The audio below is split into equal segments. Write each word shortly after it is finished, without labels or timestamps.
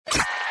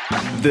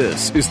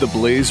This is the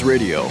Blaze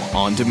Radio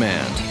on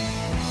demand.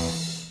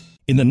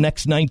 In the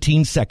next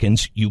 19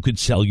 seconds, you could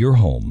sell your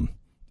home.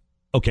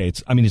 Okay,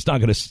 it's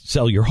not going to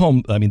sell your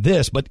home,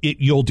 but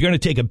you're going to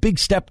take a big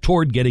step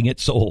toward getting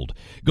it sold.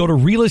 Go to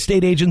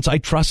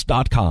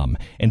realestateagentsitrust.com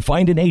and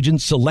find an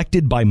agent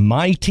selected by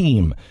my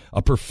team,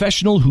 a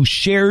professional who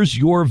shares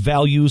your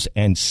values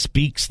and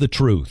speaks the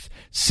truth.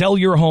 Sell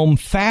your home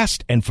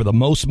fast and for the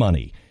most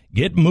money.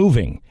 Get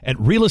moving at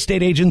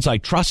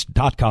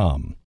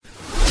realestateagentsitrust.com.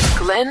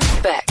 Glenn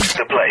Beck.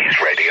 The Blaze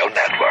Radio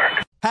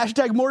Network.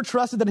 Hashtag more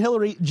trusted than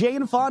Hillary.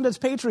 Jane Fonda's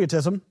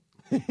patriotism.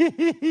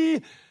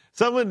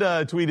 Someone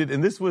tweeted,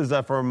 and this was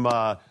from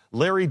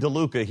Larry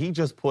DeLuca. He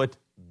just put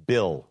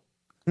Bill.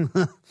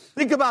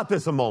 Think about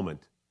this a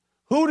moment.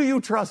 Who do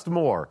you trust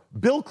more,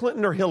 Bill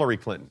Clinton or Hillary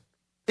Clinton?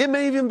 It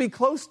may even be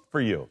close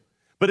for you.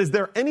 But is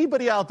there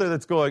anybody out there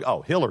that's going,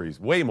 oh, Hillary's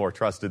way more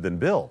trusted than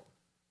Bill?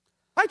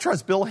 I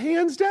trust Bill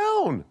hands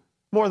down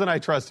more than I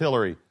trust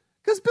Hillary,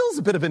 because Bill's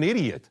a bit of an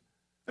idiot.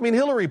 I mean,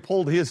 Hillary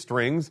pulled his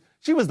strings.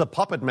 She was the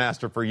puppet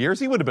master for years.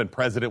 He would have been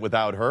president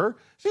without her.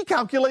 She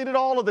calculated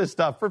all of this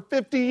stuff. For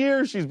 50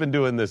 years, she's been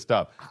doing this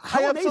stuff.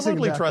 I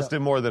absolutely trust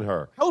him more than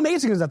her. How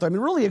amazing is that, though? I mean,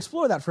 really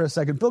explore that for a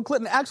second. Bill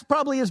Clinton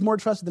probably is more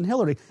trusted than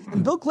Hillary.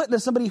 And Bill Clinton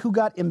is somebody who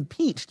got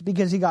impeached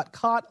because he got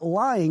caught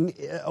lying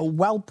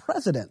while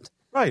president.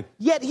 Right.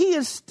 Yet he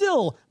is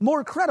still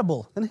more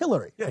credible than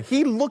Hillary. Yeah,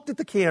 he looked at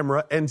the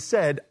camera and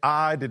said,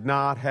 I did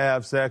not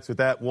have sex with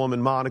that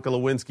woman, Monica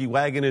Lewinsky,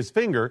 wagging his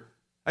finger.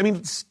 I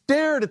mean,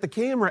 stared at the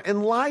camera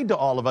and lied to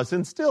all of us.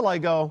 And still I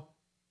go,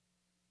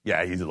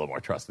 yeah, he's a little more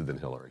trusted than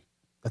Hillary.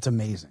 That's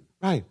amazing.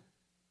 Right.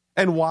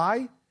 And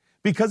why?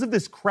 Because of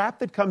this crap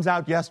that comes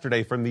out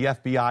yesterday from the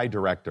FBI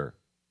director.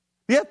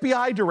 The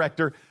FBI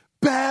director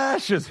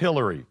bashes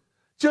Hillary.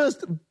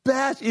 Just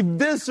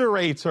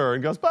eviscerates her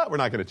and goes, but we're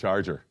not going to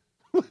charge her.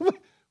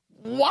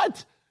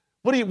 What?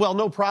 Well,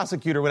 no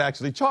prosecutor would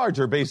actually charge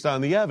her based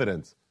on the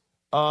evidence.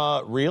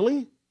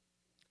 Really?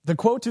 The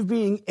quote of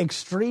being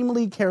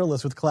extremely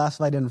careless with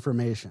classified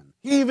information.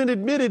 He even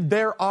admitted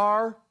there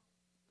were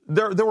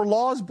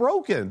laws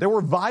broken. There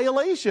were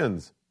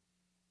violations.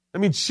 I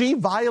mean, she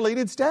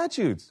violated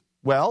statutes.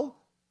 Well,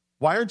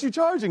 why aren't you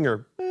charging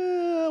her?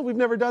 We've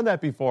never done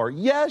that before.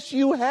 Yes,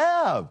 you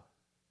have.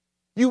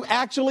 You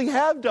actually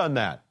have done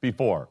that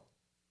before.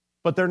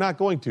 But they're not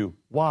going to.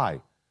 Why?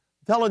 I'm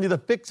telling you, the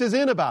fix is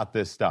in about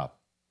this stuff.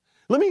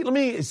 Let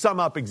me sum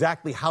up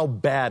exactly how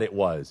bad it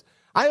was.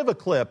 I have a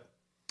clip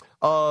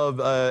of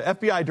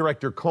FBI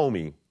Director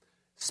Comey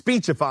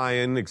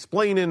speechifying,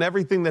 explaining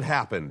everything that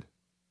happened.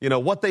 You know,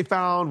 what they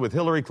found with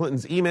Hillary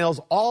Clinton's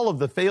emails, all of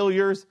the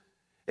failures.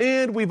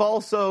 And we've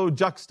also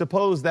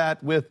juxtaposed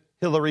that with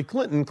Hillary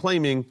Clinton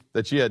claiming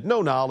that she had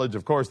no knowledge.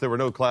 Of course, there were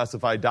no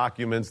classified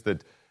documents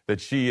that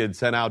she had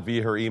sent out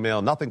via her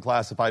email, nothing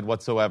classified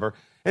whatsoever.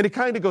 And it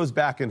kind of goes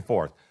back and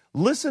forth.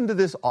 Listen to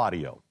this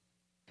audio.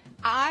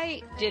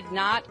 I did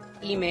not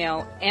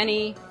email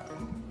any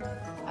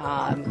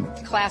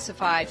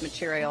classified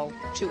material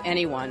to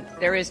anyone.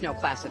 There is no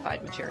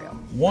classified material.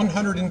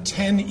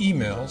 110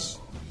 emails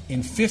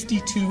in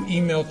 52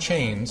 email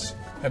chains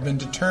have been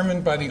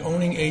determined by the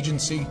owning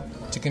agency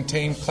to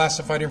contain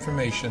classified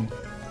information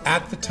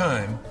at the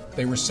time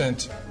they were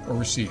sent or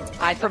received.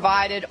 I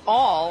provided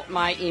all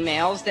my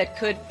emails that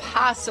could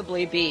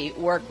possibly be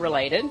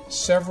work-related.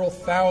 Several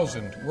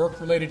thousand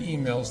work-related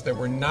emails that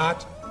were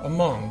not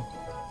among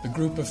the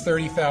group of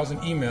 30,000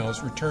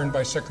 emails returned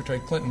by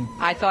Secretary Clinton.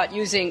 I thought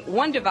using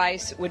one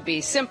device would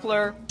be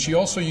simpler. She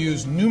also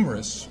used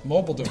numerous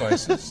mobile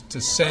devices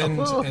to send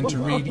and to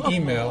read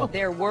email.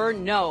 There were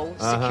no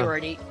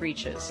security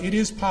breaches. It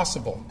is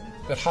possible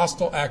that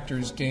hostile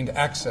actors gained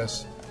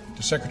access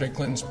to Secretary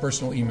Clinton's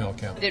personal email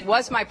account. It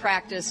was my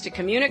practice to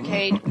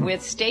communicate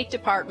with State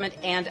Department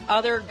and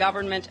other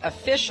government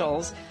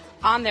officials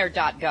on their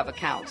 .gov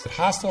accounts.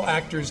 Hostile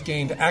actors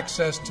gained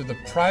access to the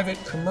private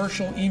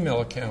commercial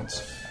email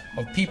accounts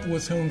of people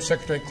with whom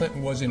Secretary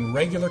Clinton was in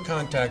regular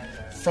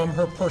contact from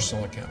her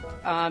personal account.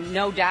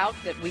 No doubt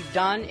that we've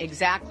done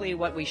exactly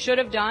what we should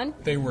have done.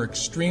 They were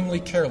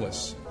extremely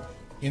careless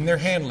in their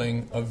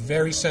handling of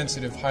very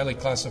sensitive, highly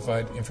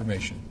classified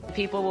information.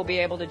 People will be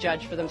able to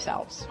judge for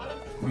themselves.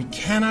 We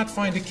cannot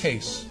find a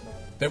case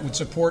that would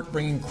support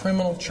bringing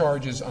criminal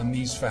charges on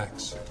these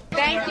facts.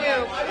 Thank you.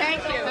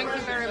 Thank you. Thank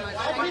you very much.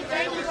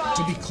 Thank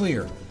you. To be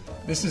clear,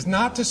 this is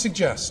not to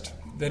suggest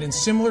that in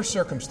similar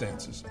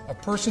circumstances, a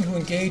person who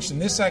engaged in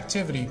this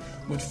activity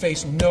would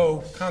face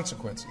no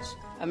consequences.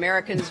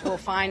 Americans will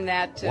find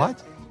that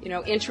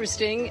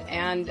interesting,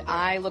 and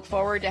I look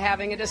forward to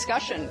having a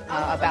discussion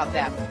about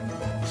that.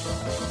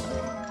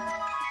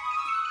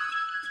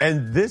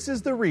 And this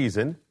is the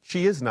reason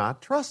she is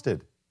not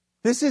trusted.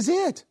 This is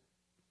it.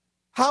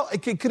 How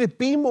could it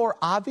be more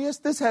obvious?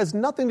 This has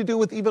nothing to do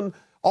with even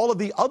all of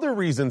the other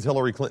reasons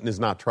Hillary Clinton is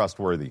not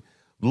trustworthy.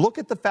 Look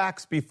at the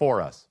facts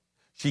before us.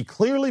 She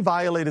clearly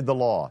violated the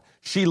law.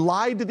 She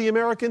lied to the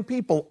American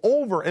people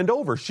over and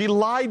over. She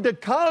lied to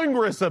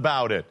Congress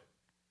about it.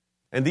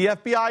 And the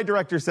FBI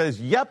director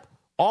says, yep,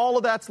 All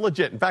of that's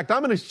legit. In fact,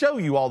 I'm going to show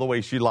you all the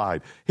way she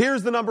lied.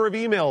 Here's the number of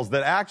emails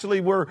that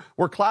actually were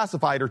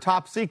classified or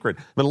top secret.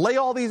 I'm going to lay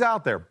all these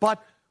out there,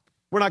 but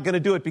we're not going to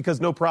do it because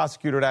no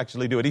prosecutor would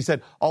actually do it. He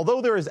said,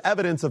 although there is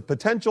evidence of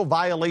potential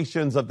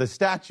violations of the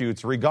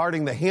statutes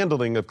regarding the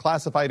handling of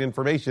classified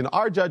information,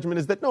 our judgment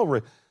is that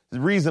no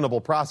reasonable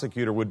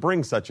prosecutor would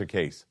bring such a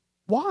case.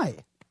 Why?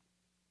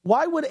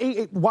 Why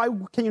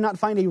can you not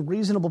find a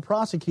reasonable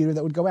prosecutor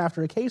that would go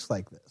after a case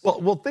like this?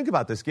 Well, think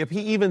about this, Skip.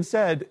 He even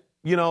said,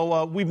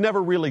 we've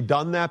never really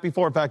done that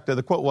before. In fact,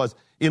 the quote was,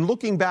 in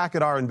looking back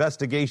at our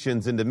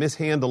investigations into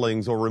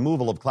mishandlings or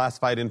removal of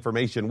classified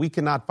information, we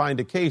cannot find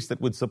a case that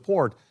would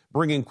support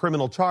bringing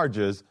criminal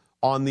charges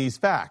on these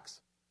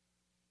facts.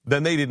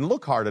 Then they didn't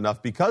look hard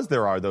enough because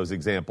there are those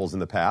examples in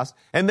the past.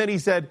 And then he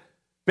said,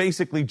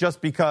 basically,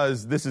 just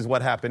because this is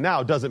what happened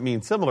now doesn't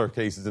mean similar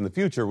cases in the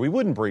future, we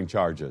wouldn't bring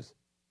charges.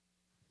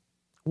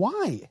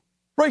 Why?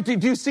 Right.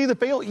 Did you see the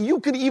fail? You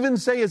could even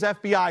say as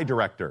FBI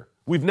director,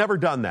 we've never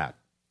done that,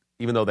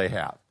 even though they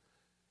have.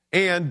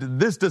 And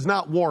this does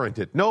not warrant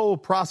it. No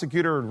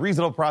prosecutor,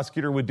 reasonable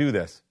prosecutor would do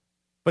this.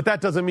 But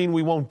that doesn't mean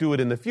we won't do it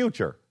in the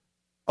future.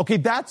 Okay,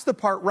 that's the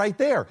part right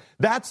there.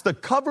 That's the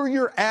cover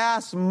your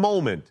ass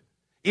moment.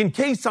 In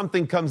case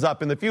something comes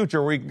up in the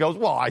future where he goes,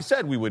 well, I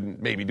said we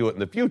wouldn't maybe do it in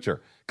the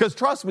future. Because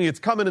trust me, it's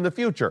coming in the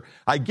future.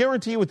 I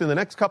guarantee you within the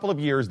next couple of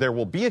years, there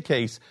will be a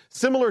case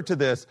similar to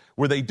this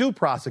where they do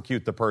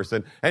prosecute the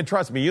person. And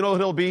trust me, you know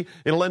what it'll be?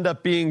 It'll end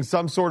up being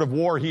some sort of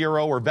war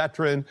hero or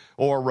veteran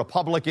or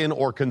Republican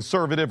or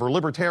conservative or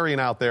libertarian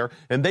out there.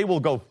 And they will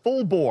go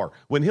full bore.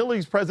 When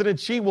Hillary's president,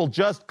 she will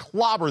just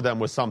clobber them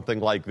with something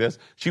like this.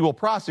 She will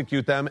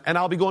prosecute them. And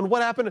I'll be going,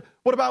 what happened?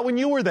 What about when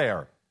you were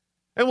there?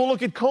 And we'll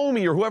look at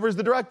Comey or whoever's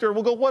the director, and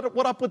we'll go,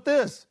 what up with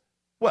this?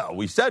 Well,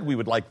 we said we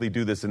would likely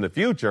do this in the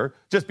future.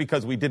 Just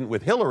because we didn't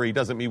with Hillary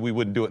doesn't mean we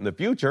wouldn't do it in the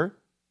future.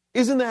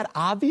 Isn't that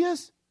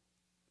obvious?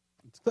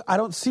 I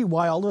don't see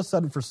why all of a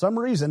sudden, for some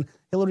reason,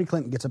 Hillary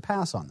Clinton gets a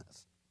pass on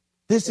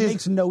this. It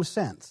makes no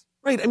sense.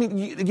 Right. I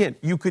mean, again,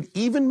 you could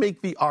even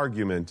make the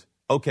argument,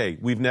 okay,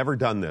 we've never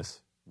done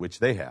this, which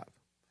they have,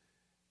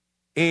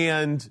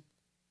 and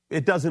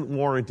it doesn't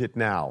warrant it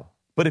now.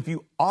 But if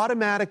you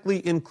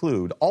automatically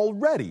include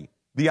already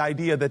the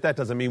idea that that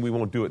doesn't mean we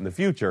won't do it in the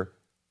future,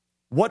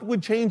 what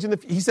would change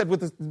he said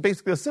with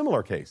basically a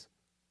similar case.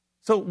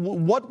 So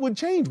what would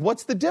change?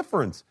 What's the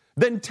difference?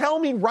 Then tell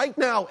me right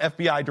now,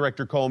 FBI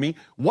Director Comey,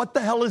 what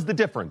the hell is the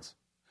difference?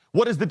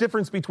 What is the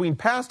difference between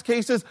past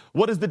cases?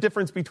 What is the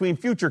difference between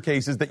future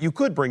cases that you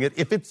could bring it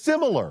if it's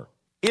similar?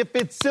 If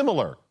it's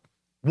similar,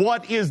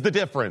 what is the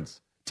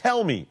difference?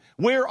 Tell me.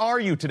 Where are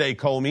you today,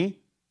 Comey?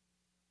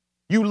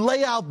 You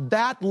lay out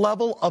that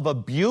level of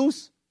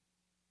abuse,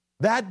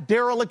 that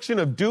dereliction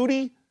of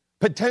duty,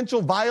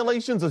 potential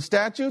violations of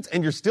statutes,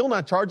 and you're still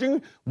not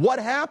charging? What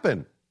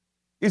happened?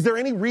 Is there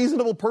any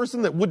reasonable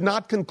person that would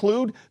not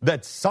conclude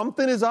that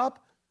something is up?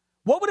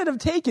 What would it have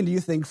taken, do you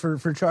think, for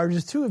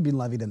charges to have been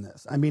levied in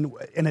this? I mean,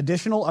 an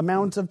additional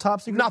amount of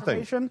top secret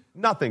information?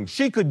 Nothing.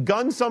 She could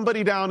gun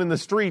somebody down in the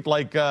street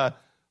like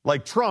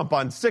Trump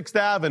on 6th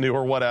Avenue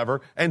or whatever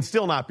and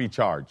still not be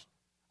charged.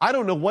 I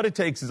don't know what it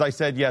takes, as I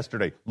said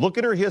yesterday. Look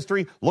at her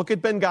history, look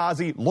at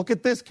Benghazi, look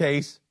at this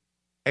case,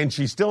 and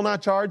she's still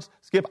not charged?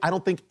 Skip, I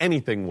don't think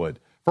anything would.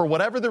 For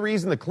whatever the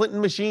reason, the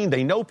Clinton machine,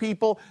 they know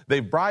people,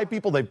 they've bribed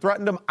people, they've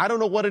threatened them. I don't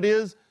know what it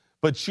is,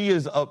 but she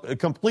is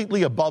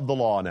completely above the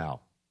law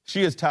now.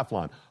 She is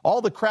Teflon.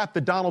 All the crap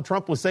that Donald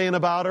Trump was saying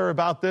about her,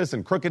 about this,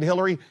 and crooked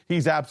Hillary,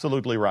 he's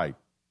absolutely right.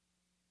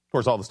 Of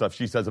course, all the stuff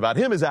she says about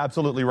him is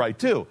absolutely right,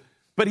 too.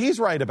 But he's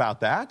right about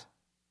that.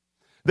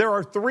 There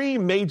are three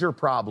major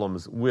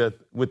problems with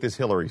this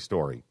Hillary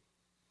story,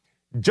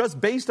 just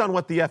based on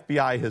what the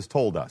FBI has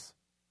told us.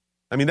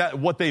 I mean,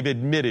 what they've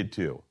admitted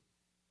to,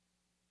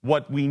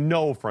 what we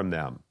know from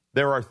them.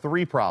 There are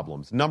three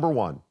problems. Number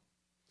one,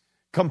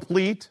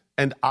 complete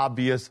and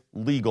obvious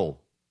legal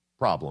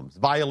problems,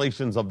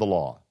 violations of the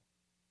law,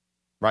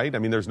 right? I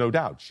mean, there's no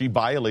doubt. She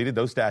violated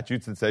those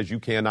statutes that says you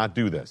cannot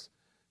do this.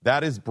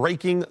 That is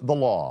breaking the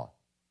law,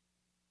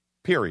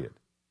 period.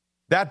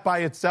 That by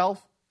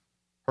itself,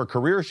 her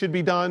career should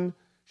be done.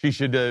 She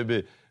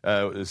should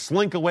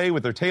slink away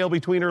with her tail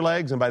between her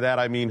legs. And by that,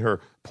 I mean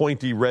her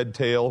pointy red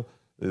tail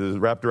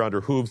wrapped around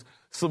her hooves.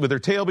 So with her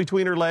tail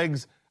between her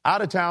legs,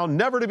 out of town,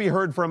 never to be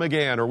heard from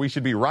again, or we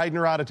should be riding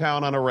her out of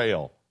town on a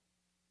rail.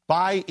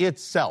 By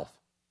itself.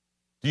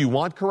 Do you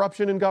want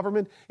corruption in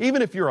government?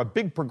 Even if you're a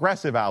big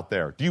progressive out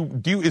there,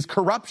 is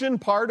corruption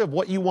part of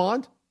what you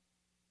want?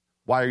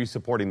 Why are you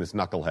supporting this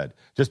knucklehead?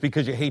 Just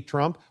because you hate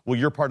Trump? Well,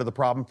 you're part of the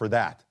problem for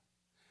that.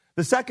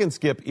 The second,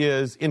 Skip,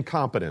 is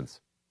incompetence.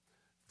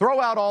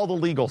 Throw out all the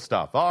legal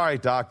stuff. All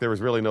right, Doc, there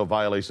was really no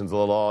violations of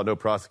the law. No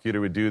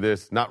prosecutor would do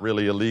this. Not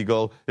really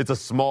illegal. It's a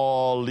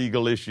small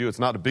legal issue. It's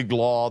not a big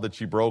law that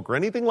she broke or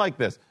anything like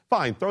this.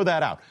 Fine, throw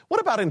that out. What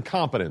about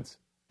incompetence?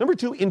 Number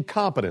two,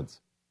 incompetence.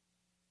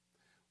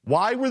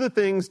 Why were the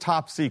things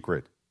top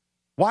secret?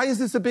 Why is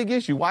this a big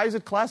issue? Why is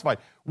it classified?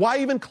 Why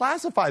even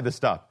classify the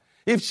stuff?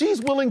 If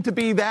she's willing to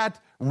be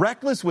that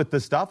reckless with the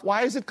stuff,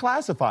 why is it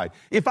classified?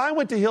 If I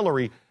went to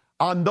Hillary,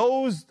 on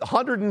those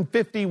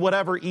 150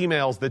 whatever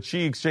emails that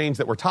she exchanged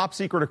that were top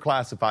secret or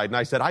classified, and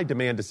I said, I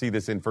demand to see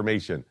this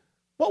information,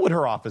 what would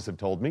her office have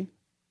told me?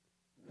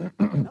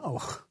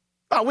 No.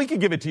 Oh, we could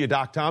give it to you,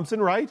 Doc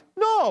Thompson, right?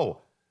 No.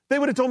 They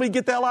would have told me,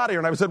 get the hell out of here.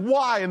 And I would have said,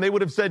 why? And they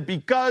would have said,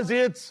 because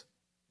it's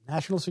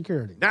National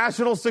security.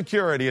 National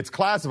security. It's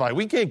classified.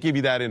 We can't give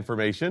you that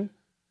information.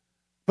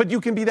 But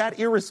you can be that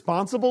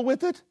irresponsible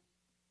with it?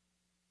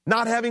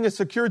 Not having a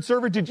secured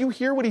server. Did you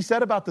hear what he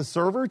said about the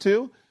server,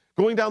 too?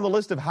 Going down the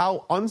list of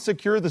how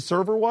unsecure the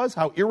server was,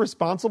 how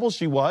irresponsible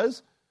she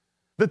was,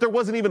 that there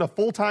wasn't even a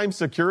full-time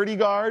security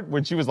guard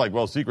when she was like,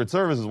 well, Secret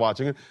Service is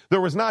watching it.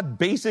 There was not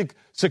basic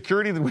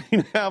security that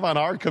we have on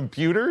our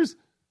computers.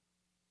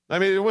 I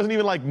mean, it wasn't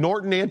even like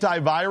Norton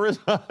antivirus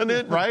on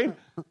it, right?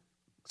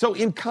 So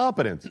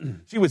incompetence.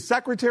 She was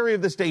Secretary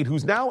of the State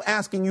who's now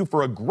asking you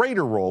for a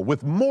greater role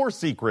with more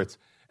secrets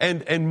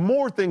and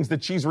more things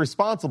that she's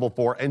responsible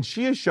for. And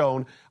she has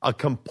shown a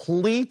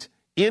complete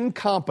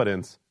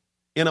incompetence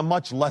in a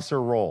much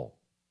lesser role.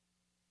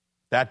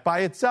 That by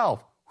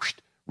itself, whoosh,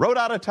 rode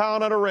out of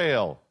town on a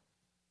rail,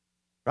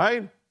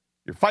 right?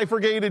 Your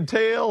Pfeiffer-gated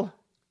tail,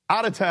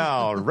 out of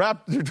town,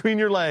 wrapped between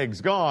your legs,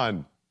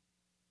 gone.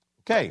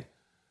 Okay,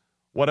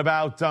 what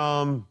about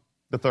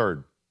the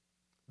third?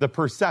 The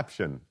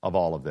perception of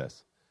all of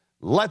this.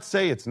 Let's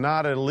say it's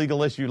not a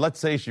legal issue. Let's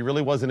say she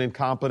really wasn't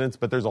incompetence,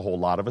 but there's a whole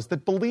lot of us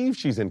that believe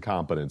she's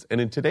incompetence.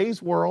 And in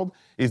today's world,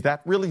 is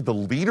that really the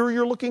leader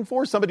you're looking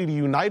for? Somebody to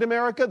unite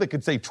America that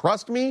could say,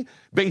 trust me,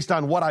 based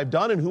on what I've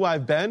done and who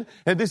I've been?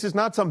 And this is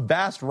not some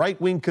vast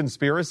right-wing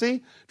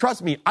conspiracy?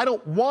 Trust me, I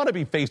don't want to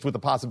be faced with the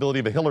possibility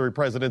of a Hillary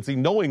presidency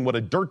knowing what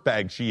a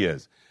dirtbag she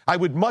is. I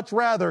would much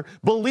rather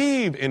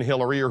believe in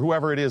Hillary or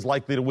whoever it is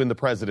likely to win the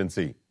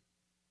presidency.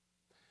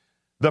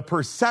 The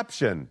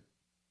perception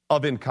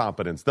of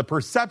incompetence, the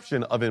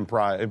perception of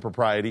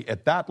impropriety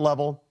at that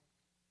level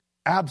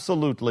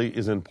absolutely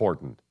is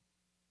important.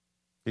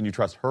 Can you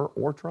trust her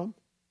or Trump?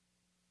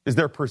 Is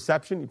there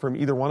perception from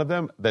either one of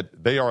them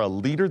that they are a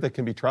leader that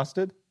can be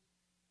trusted?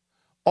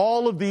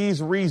 All of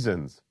these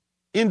reasons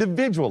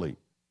individually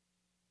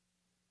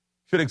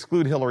should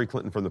exclude Hillary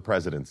Clinton from the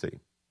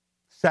presidency.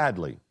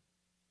 Sadly,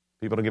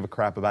 people don't give a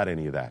crap about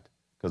any of that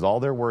because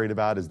all they're worried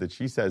about is that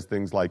she says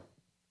things like,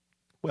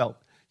 well,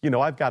 you know,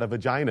 I've got a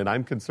vagina and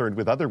I'm concerned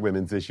with other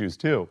women's issues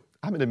too.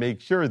 I'm going to make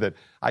sure that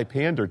I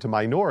pander to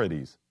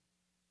minorities.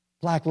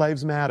 Black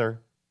Lives Matter.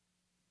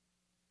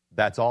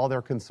 That's all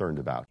they're concerned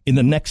about. In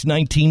the next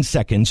 19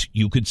 seconds,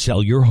 you could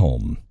sell your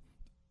home.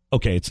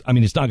 Okay, it's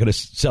not going to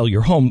sell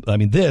your home,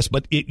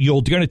 but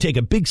you're going to take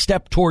a big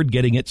step toward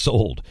getting it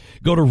sold.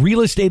 Go to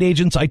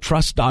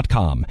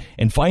realestateagentsitrust.com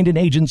and find an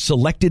agent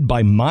selected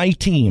by my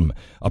team,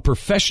 a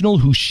professional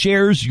who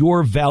shares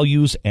your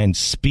values and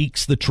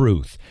speaks the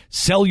truth.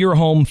 Sell your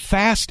home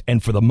fast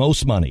and for the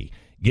most money.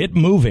 Get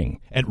moving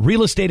at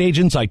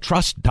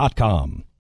realestateagentsitrust.com.